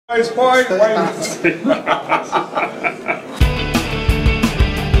Of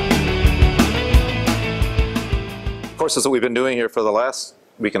course, as we've been doing here for the last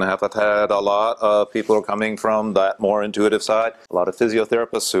week and a half, I've had a lot of people who are coming from that more intuitive side. A lot of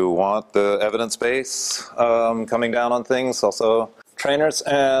physiotherapists who want the evidence base coming down on things, also trainers.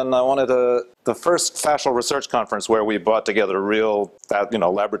 And I wanted the first fascial research conference where we brought together real,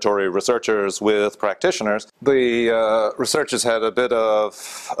 laboratory researchers with practitioners. The researchers had a bit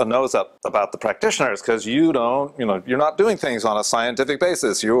of a nose up about the practitioners because you're not doing things on a scientific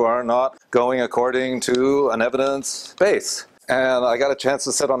basis. You are not going according to an evidence base. And I got a chance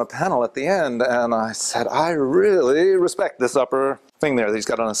to sit on a panel at the end, and I said, I really respect this upper thing there that he's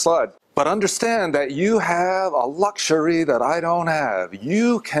got on his slide. But understand that you have a luxury that I don't have.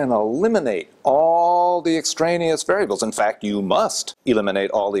 You can eliminate all the extraneous variables. In fact, you must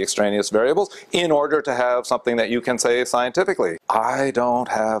eliminate all the extraneous variables in order to have something that you can say scientifically. I don't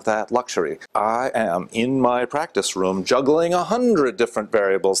have that luxury. I am in my practice room juggling 100 different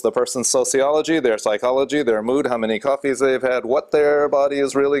variables. The person's sociology, their psychology, their mood, how many coffees they've had, what their body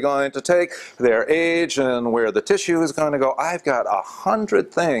is really going to take, their age, and where the tissue is going to go. I've got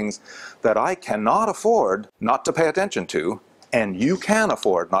 100 things that I cannot afford not to pay attention to, and you can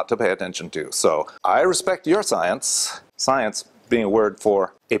afford not to pay attention to. So I respect your science, science being a word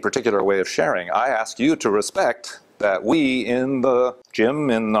for a particular way of sharing. I ask you to respect that we in the gym,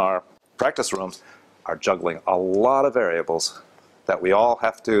 in our practice rooms, are juggling a lot of variables that we all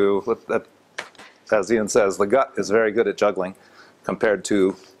have to, as Ian says, the gut is very good at juggling compared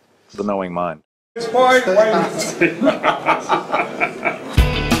to the knowing mind.